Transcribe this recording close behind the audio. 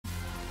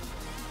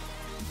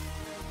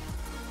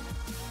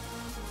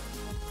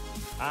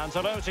And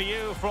hello to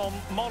you from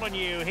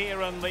Molineux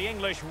here in the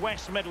English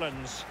West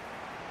Midlands.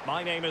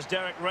 My name is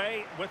Derek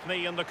Ray. With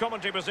me in the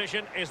commentary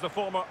position is the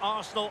former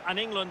Arsenal and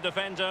England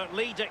defender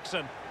Lee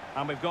Dixon.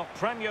 And we've got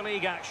Premier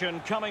League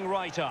action coming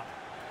right up.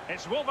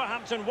 It's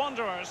Wolverhampton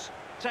Wanderers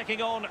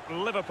taking on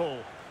Liverpool.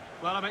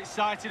 Well, I'm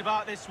excited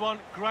about this one.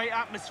 Great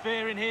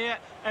atmosphere in here.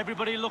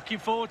 Everybody looking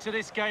forward to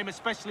this game,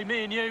 especially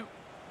me and you.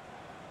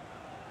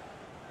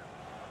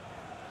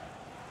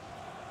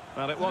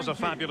 Well, it was a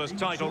fabulous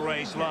title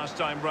race last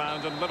time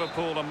round, and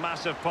Liverpool a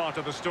massive part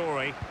of the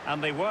story,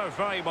 and they were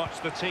very much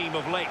the team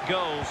of late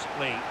goals,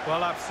 Lee.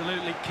 Well,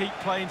 absolutely. Keep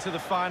playing to the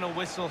final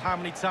whistle. How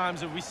many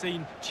times have we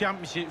seen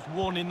championships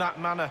won in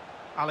that manner?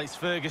 Alex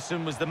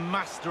Ferguson was the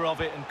master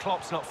of it, and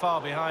Klopp's not far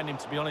behind him,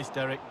 to be honest,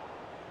 Derek.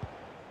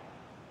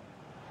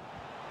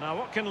 Now,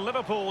 what can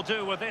Liverpool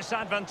do with this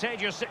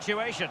advantageous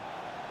situation?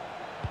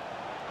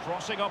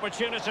 Crossing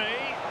opportunity.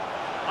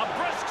 A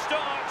brisk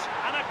start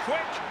and a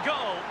quick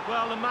goal.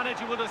 Well, the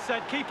manager would have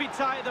said, keep it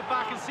tight at the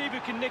back and see if we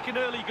can nick an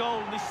early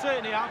goal, and they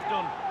certainly have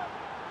done.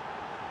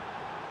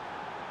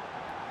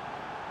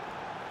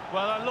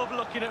 Well, I love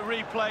looking at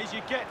replays.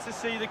 You get to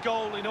see the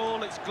goal in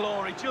all its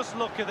glory. Just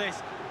look at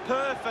this.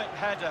 Perfect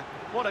header.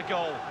 What a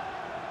goal.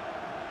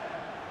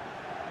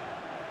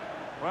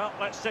 Well,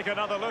 let's take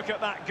another look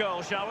at that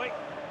goal, shall we?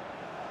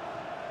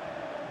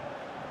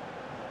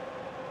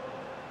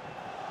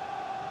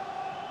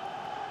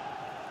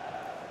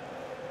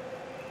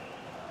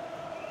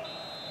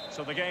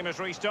 So the game has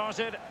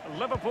restarted.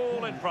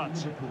 Liverpool in front.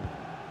 Liverpool.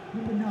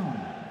 Number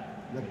 9,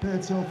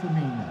 Roberto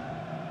Firmino.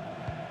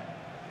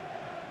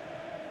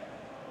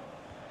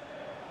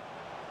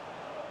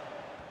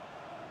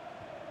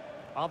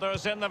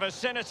 Others in the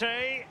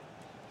vicinity.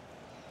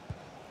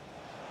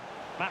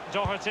 Matt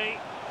Doherty.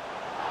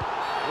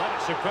 Read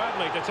it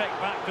superbly to take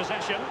back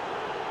possession.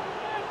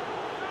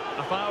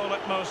 A foul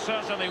it most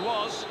certainly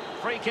was.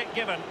 Free kick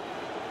given.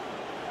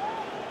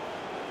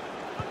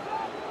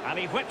 And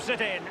he whips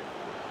it in.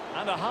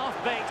 And a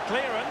half-baked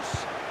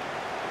clearance.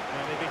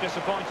 And he'd be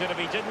disappointed if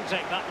he didn't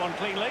take that one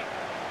cleanly.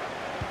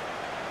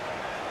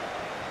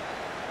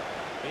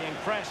 Being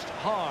pressed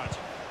hard.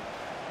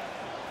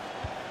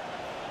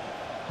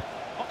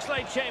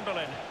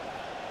 Oxlade-Chamberlain.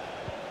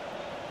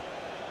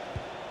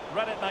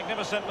 Read it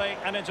magnificently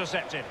and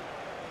intercepted.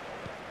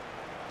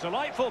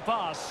 Delightful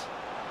pass.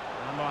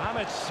 And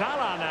Mohamed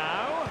Salah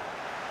now.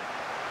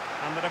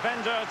 And the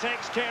defender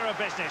takes care of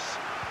business.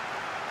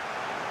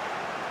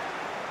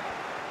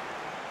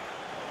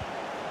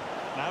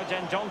 Now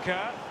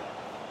Dendoncker.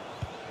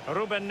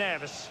 Ruben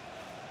Neves.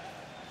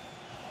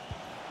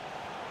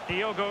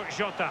 Diogo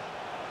Jota.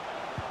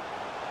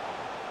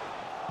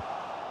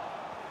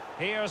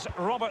 Here's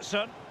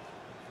Robertson.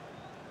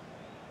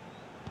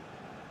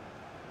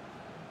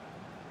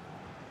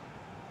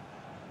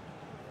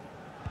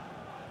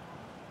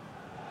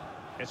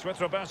 It's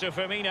with Roberto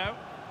Firmino.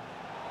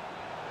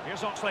 Here's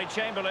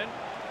Oxlade-Chamberlain.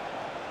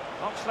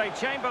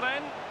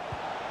 Oxlade-Chamberlain.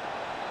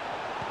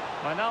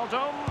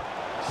 Wijnaldum.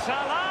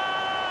 Salah!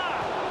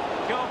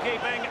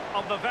 Goalkeeping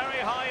of the very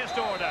highest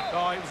order.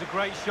 Oh, it was a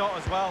great shot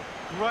as well.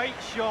 Great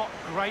shot,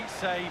 great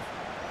save.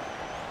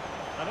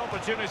 An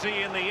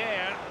opportunity in the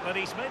air, but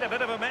he's made a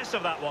bit of a mess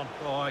of that one.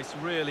 Oh, it's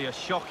really a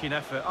shocking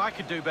effort. I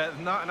could do better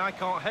than that, and I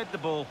can't head the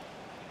ball.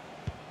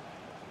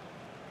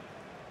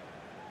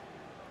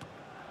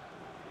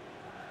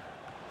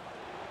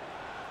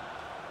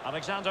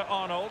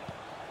 Alexander-Arnold.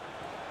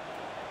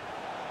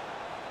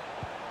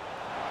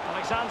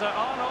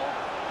 Alexander-Arnold.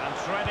 And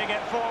threading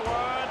it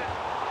forward.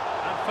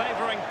 And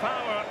favouring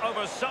power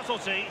over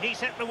subtlety. He's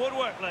hit the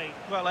woodwork, Lee.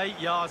 Well, 8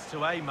 yards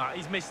to aim at.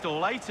 He's missed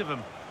all 8 of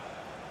them.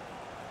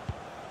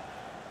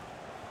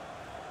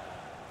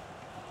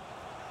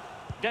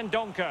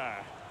 Dendoncker.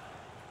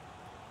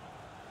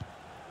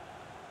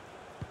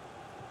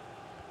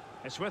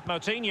 It's with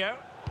Moutinho.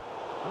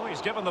 Oh,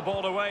 he's given the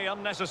ball away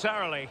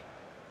unnecessarily.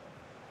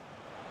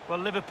 Well,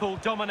 Liverpool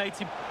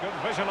dominating. Good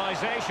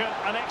visualisation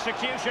and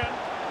execution.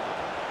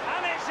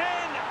 And it's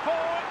in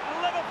for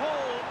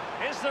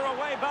Liverpool. Is there a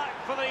way back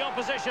for the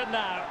opposition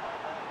now?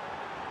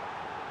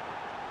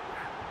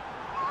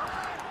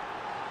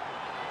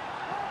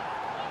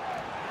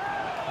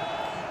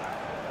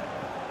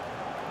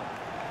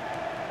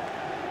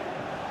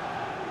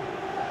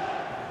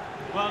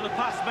 Well, the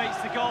pass makes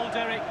the goal,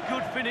 Derek.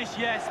 Good finish,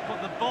 yes,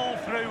 but the ball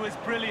through was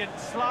brilliant.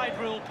 Slide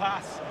rule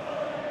pass.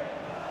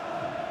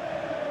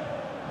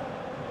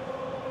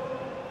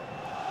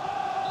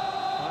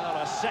 Well,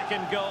 a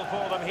second goal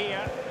for them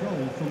here.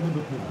 Goal for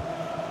Liverpool.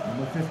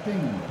 Number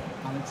 15,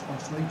 Alex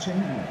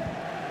Oxlade-Chamberlain.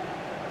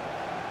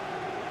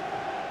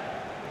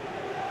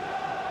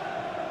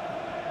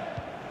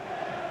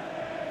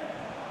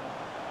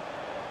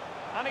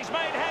 And he's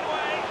made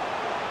headway.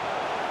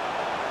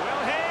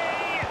 Will he?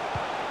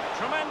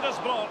 Tremendous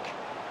block.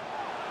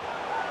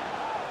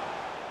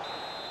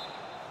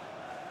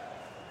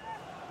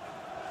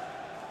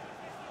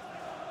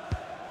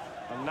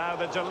 And now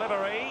the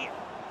delivery.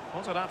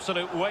 What an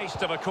absolute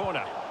waste of a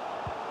corner.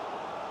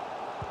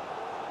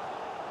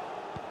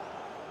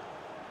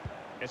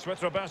 It's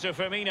with Roberto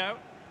Firmino.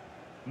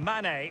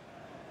 Mane.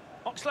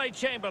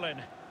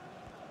 Oxlade-Chamberlain.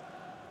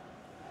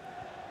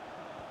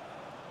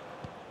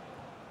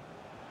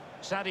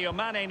 Sadio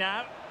Mane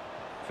now.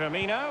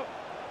 Firmino.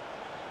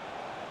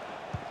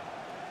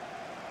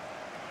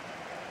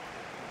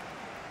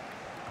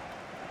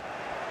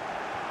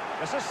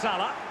 This is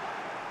Salah.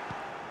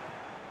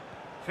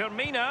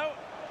 Firmino.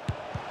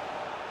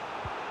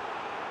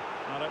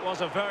 Well, it was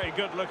a very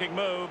good-looking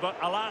move, but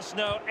alas,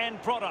 no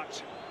end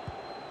product.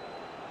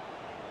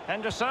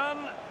 Henderson.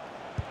 And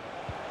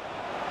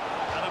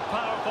a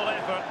powerful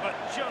effort, but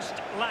just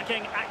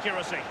lacking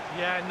accuracy.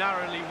 Yeah,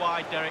 narrowly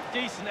wide, Derek.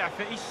 Decent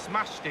effort, he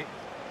smashed it.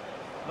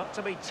 Not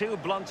to be too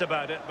blunt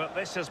about it, but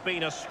this has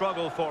been a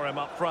struggle for him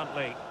up front,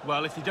 Lee.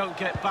 Well, if they don't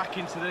get back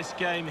into this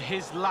game,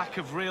 his lack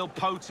of real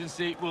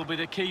potency will be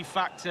the key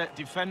factor.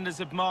 Defenders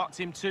have marked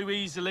him too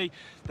easily.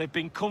 They've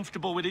been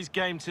comfortable with his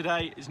game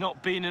today. It's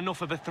not been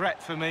enough of a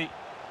threat for me.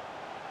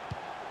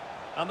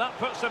 And that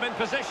puts them in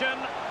position.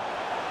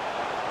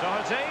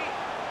 Doherty.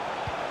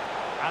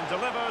 And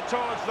delivered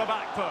towards the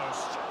back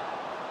post.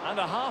 And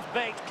a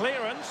half-baked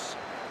clearance.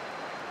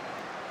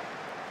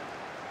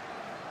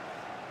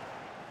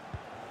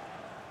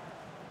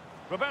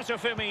 Roberto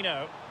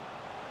Firmino.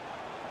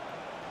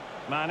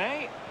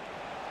 Mane.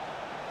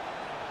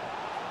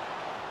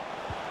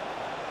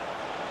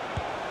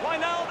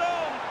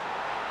 Wijnaldum.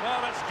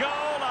 Well, it's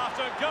goal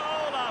after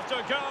goal after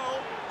goal.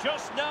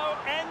 Just no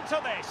end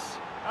to this.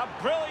 A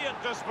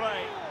brilliant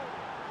display.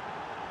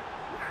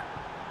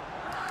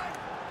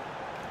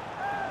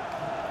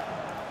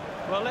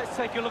 Well, let's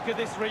take a look at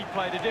this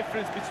replay. The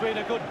difference between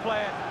a good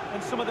player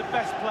and some of the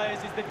best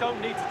players is they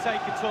don't need to take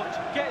a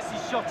touch. Gets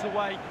his shot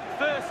away.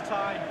 First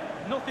time.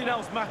 Nothing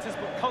else matters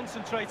but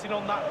concentrating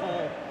on that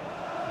ball.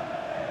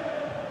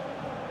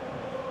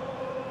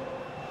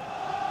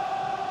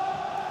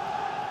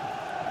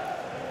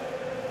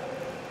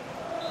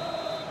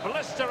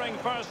 Blistering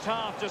first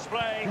half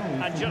display,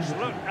 and just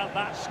look at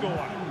that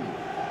score.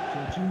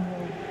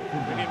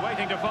 We've been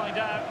waiting to find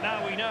out.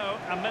 Now we know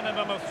a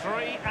minimum of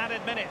 3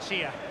 added minutes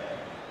here.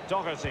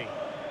 Doherty.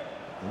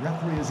 The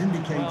referee has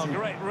indicated... Well,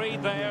 great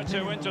read there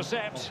to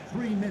intercept.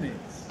 3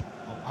 minutes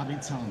of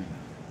added time.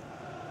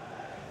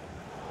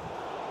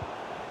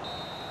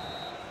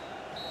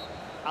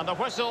 And the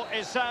whistle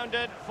is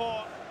sounded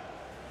for...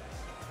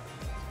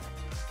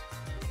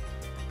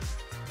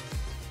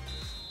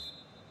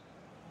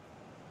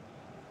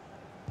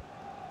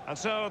 And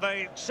so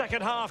the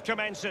second half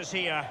commences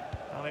here.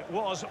 And it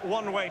was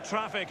one-way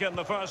traffic in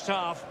the first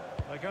half.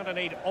 They're going to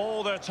need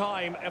all their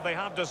time if they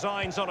have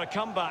designs on a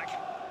comeback.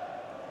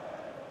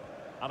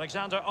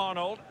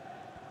 Alexander-Arnold.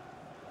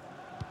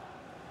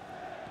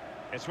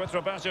 It's with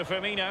Roberto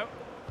Firmino.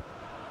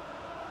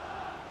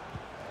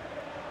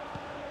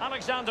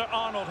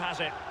 Alexander-Arnold has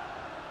it.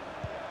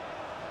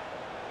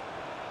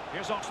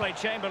 Here's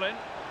Oxlade-Chamberlain.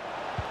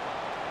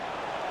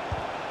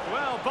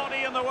 Well,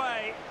 body in the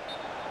way.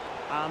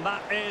 And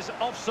that is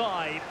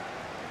offside.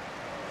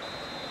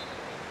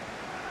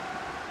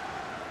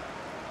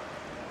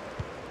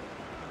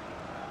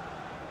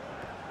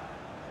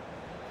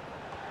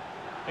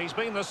 He's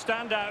been the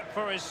standout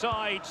for his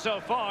side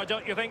so far,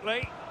 don't you think,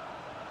 Lee?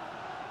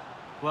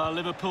 Well,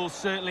 Liverpool's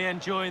certainly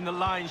enjoying the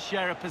lion's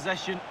share of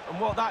possession, and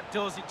what that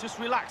does, it just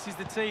relaxes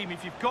the team.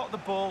 If you've got the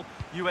ball,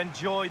 you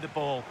enjoy the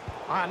ball,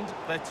 and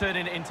they're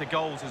turning it into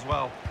goals as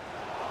well.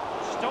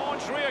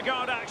 Staunch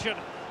rearguard action.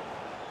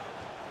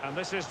 And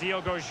this is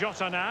Diogo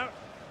Jota now.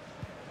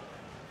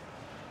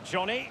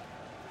 Johnny.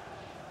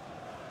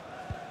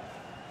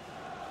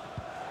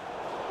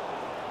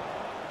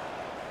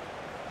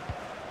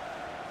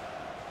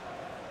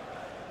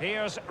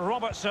 Here's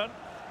Robertson.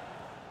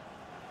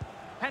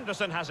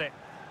 Henderson has it.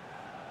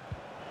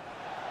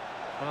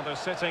 Well, they're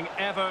sitting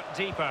ever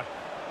deeper.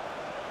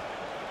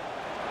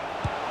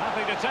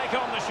 Happy to take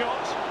on the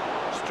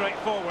shot.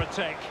 Straightforward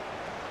take.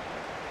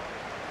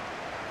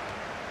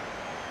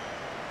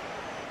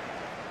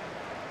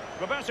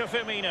 Roberto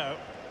Firmino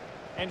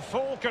in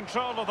full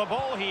control of the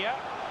ball here.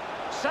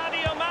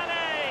 Sadio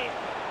Mane!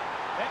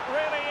 It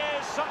really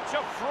is such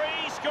a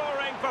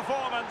free-scoring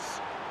performance.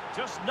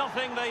 Just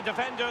nothing the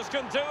defenders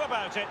can do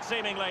about it,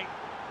 seemingly.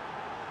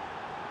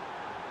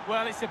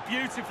 Well, it's a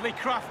beautifully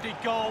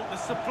crafted goal. The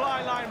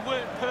supply line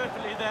worked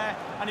perfectly there,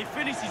 and he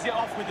finishes it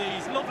off with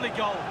ease. Lovely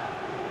goal.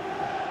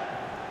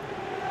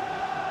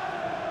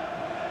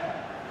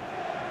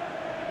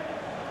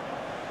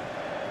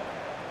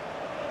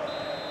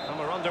 And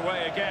we're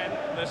underway again.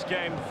 This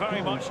game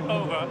very much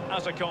over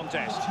as a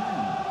contest.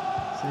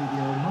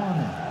 Sadio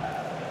Mane.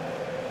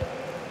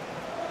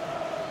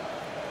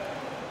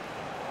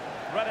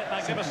 Read it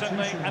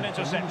magnificently and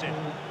intercepted.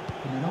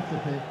 Coming off the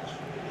pitch,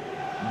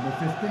 number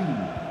 15,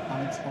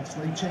 Alex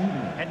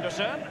Oxlade-Chamberlain.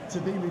 Henderson. To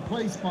be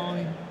replaced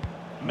by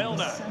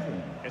Milner.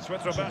 7. It's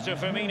with Roberto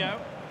Firmino.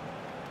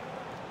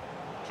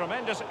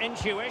 Tremendous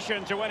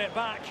intuition to win it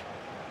back.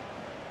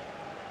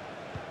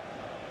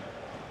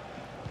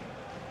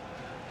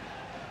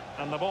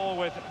 And the ball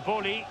with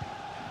Boli.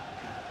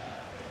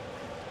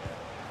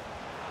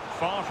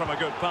 Far from a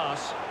good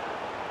pass.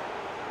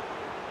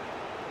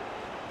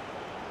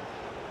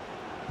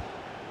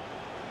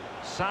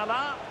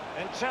 Salah,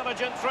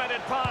 intelligent threaded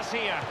pass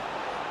here.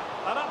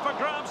 And up for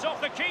grabs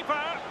off the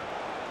keeper.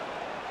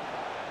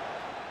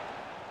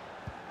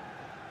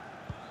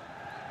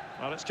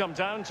 Well, it's come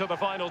down to the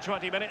final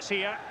 20 minutes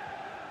here.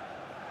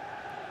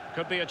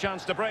 Could be a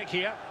chance to break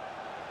here.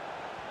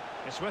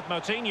 It's with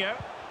Moutinho.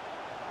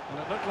 And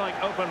it looked like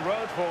open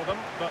road for them,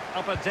 but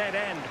up a dead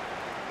end.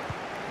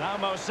 Now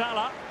Mo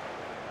Salah.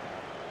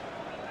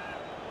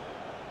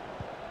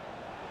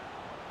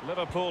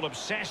 Liverpool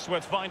obsessed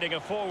with finding a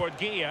forward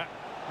gear.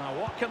 Now,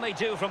 what can they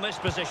do from this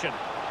position?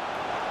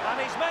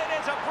 And he's made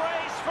it a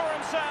brace for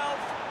himself.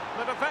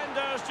 The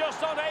defender's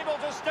just unable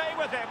to stay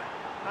with him.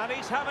 And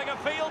he's having a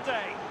field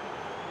day.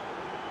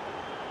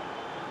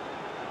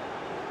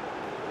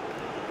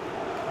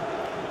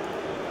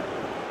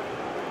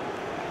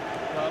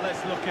 Well,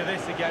 let's look at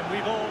this again.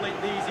 We've all hit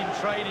these in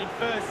training.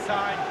 First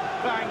time,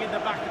 bang in the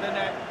back of the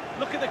net.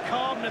 Look at the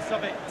calmness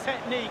of it.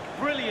 Technique,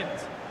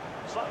 brilliant.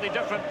 Slightly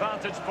different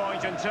vantage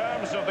point in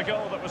terms of the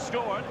goal that was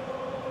scored.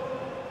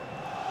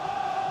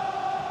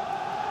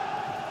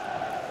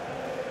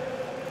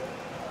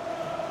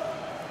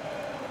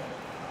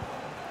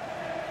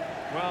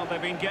 Well,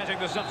 they've been getting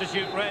the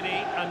substitute ready,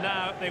 and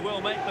now they will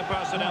make the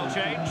personnel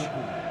change.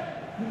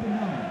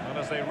 And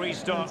as they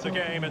restart the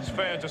game, it's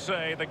fair to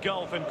say the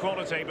gulf in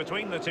quality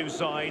between the two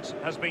sides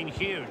has been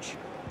huge.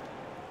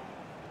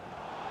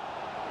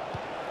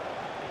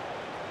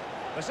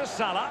 This is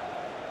Salah.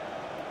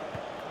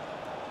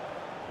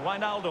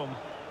 Wijnaldum.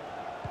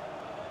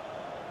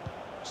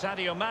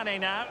 Sadio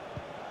Mane now.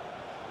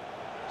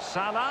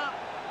 Salah.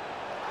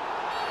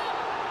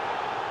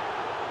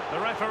 The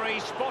referee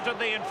spotted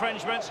the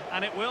infringement,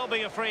 and it will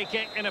be a free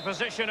kick in a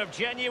position of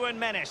genuine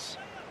menace.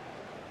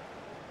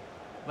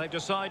 They've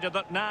decided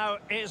that now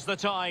is the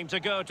time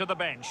to go to the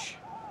bench.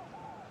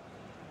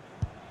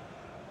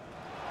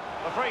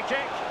 The free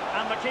kick,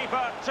 and the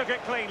keeper took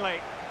it cleanly.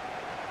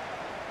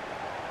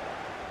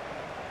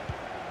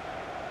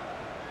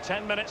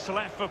 10 minutes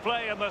left for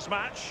play in this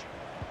match.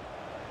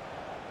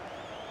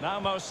 Now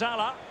Mo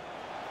Salah.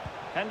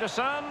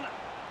 Henderson.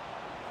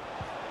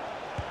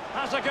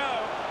 Has a go.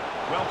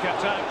 Well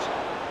kept out.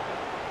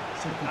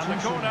 And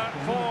the corner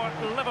for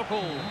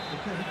Liverpool.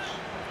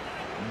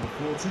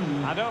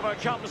 And over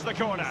comes the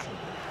corner.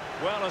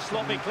 Well, a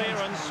sloppy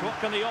clearance. What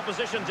can the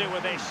opposition do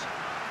with this?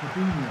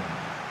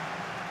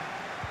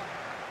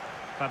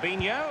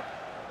 Fabinho.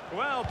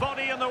 Well,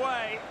 body in the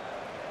way.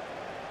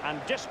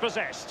 And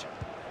dispossessed.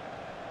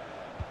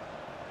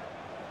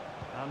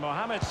 And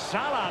Mohamed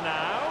Salah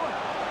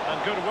now.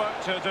 And good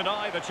work to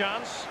deny the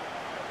chance.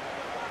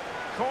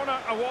 Corner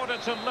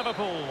awarded to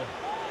Liverpool.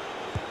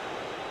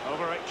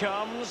 Over it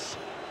comes.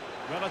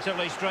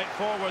 Relatively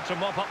straightforward to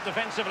mop up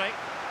defensively.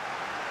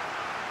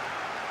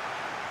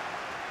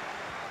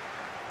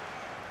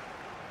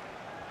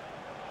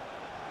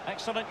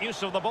 Excellent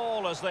use of the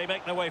ball as they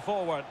make their way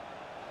forward.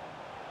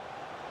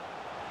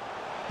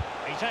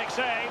 He takes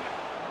aim.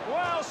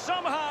 Well,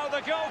 somehow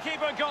the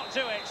goalkeeper got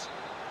to it.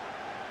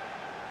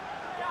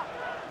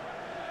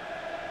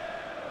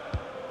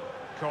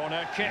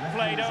 Corner kick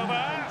played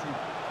over.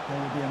 There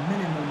will be a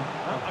minimum.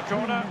 A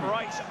corner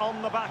right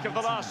on the back of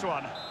the last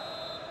one.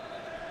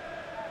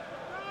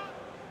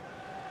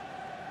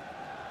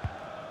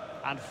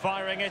 And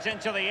firing it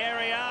into the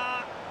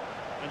area.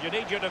 And you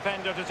need your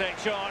defender to take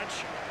charge.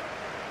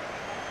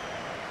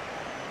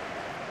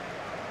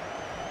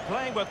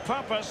 Playing with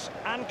purpose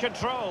and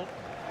control.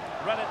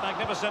 Read it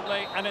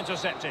magnificently and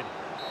intercepted.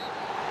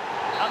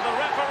 And the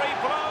referee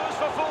blows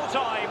for full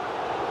time.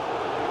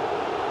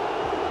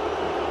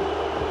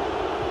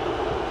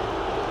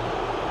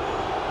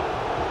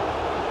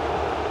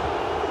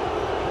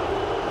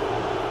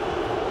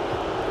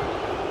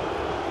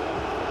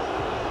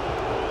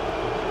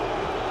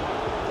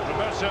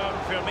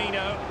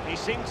 Firmino, he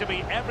seemed to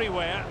be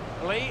everywhere.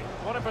 Lee,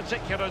 what in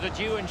particular did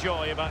you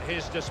enjoy about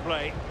his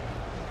display?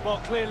 Well,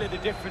 clearly the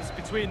difference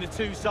between the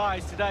two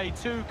sides today.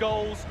 2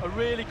 goals, a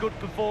really good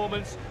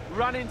performance,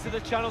 ran into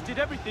the channel, did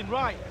everything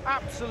right.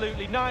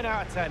 Absolutely, 9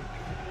 out of 10.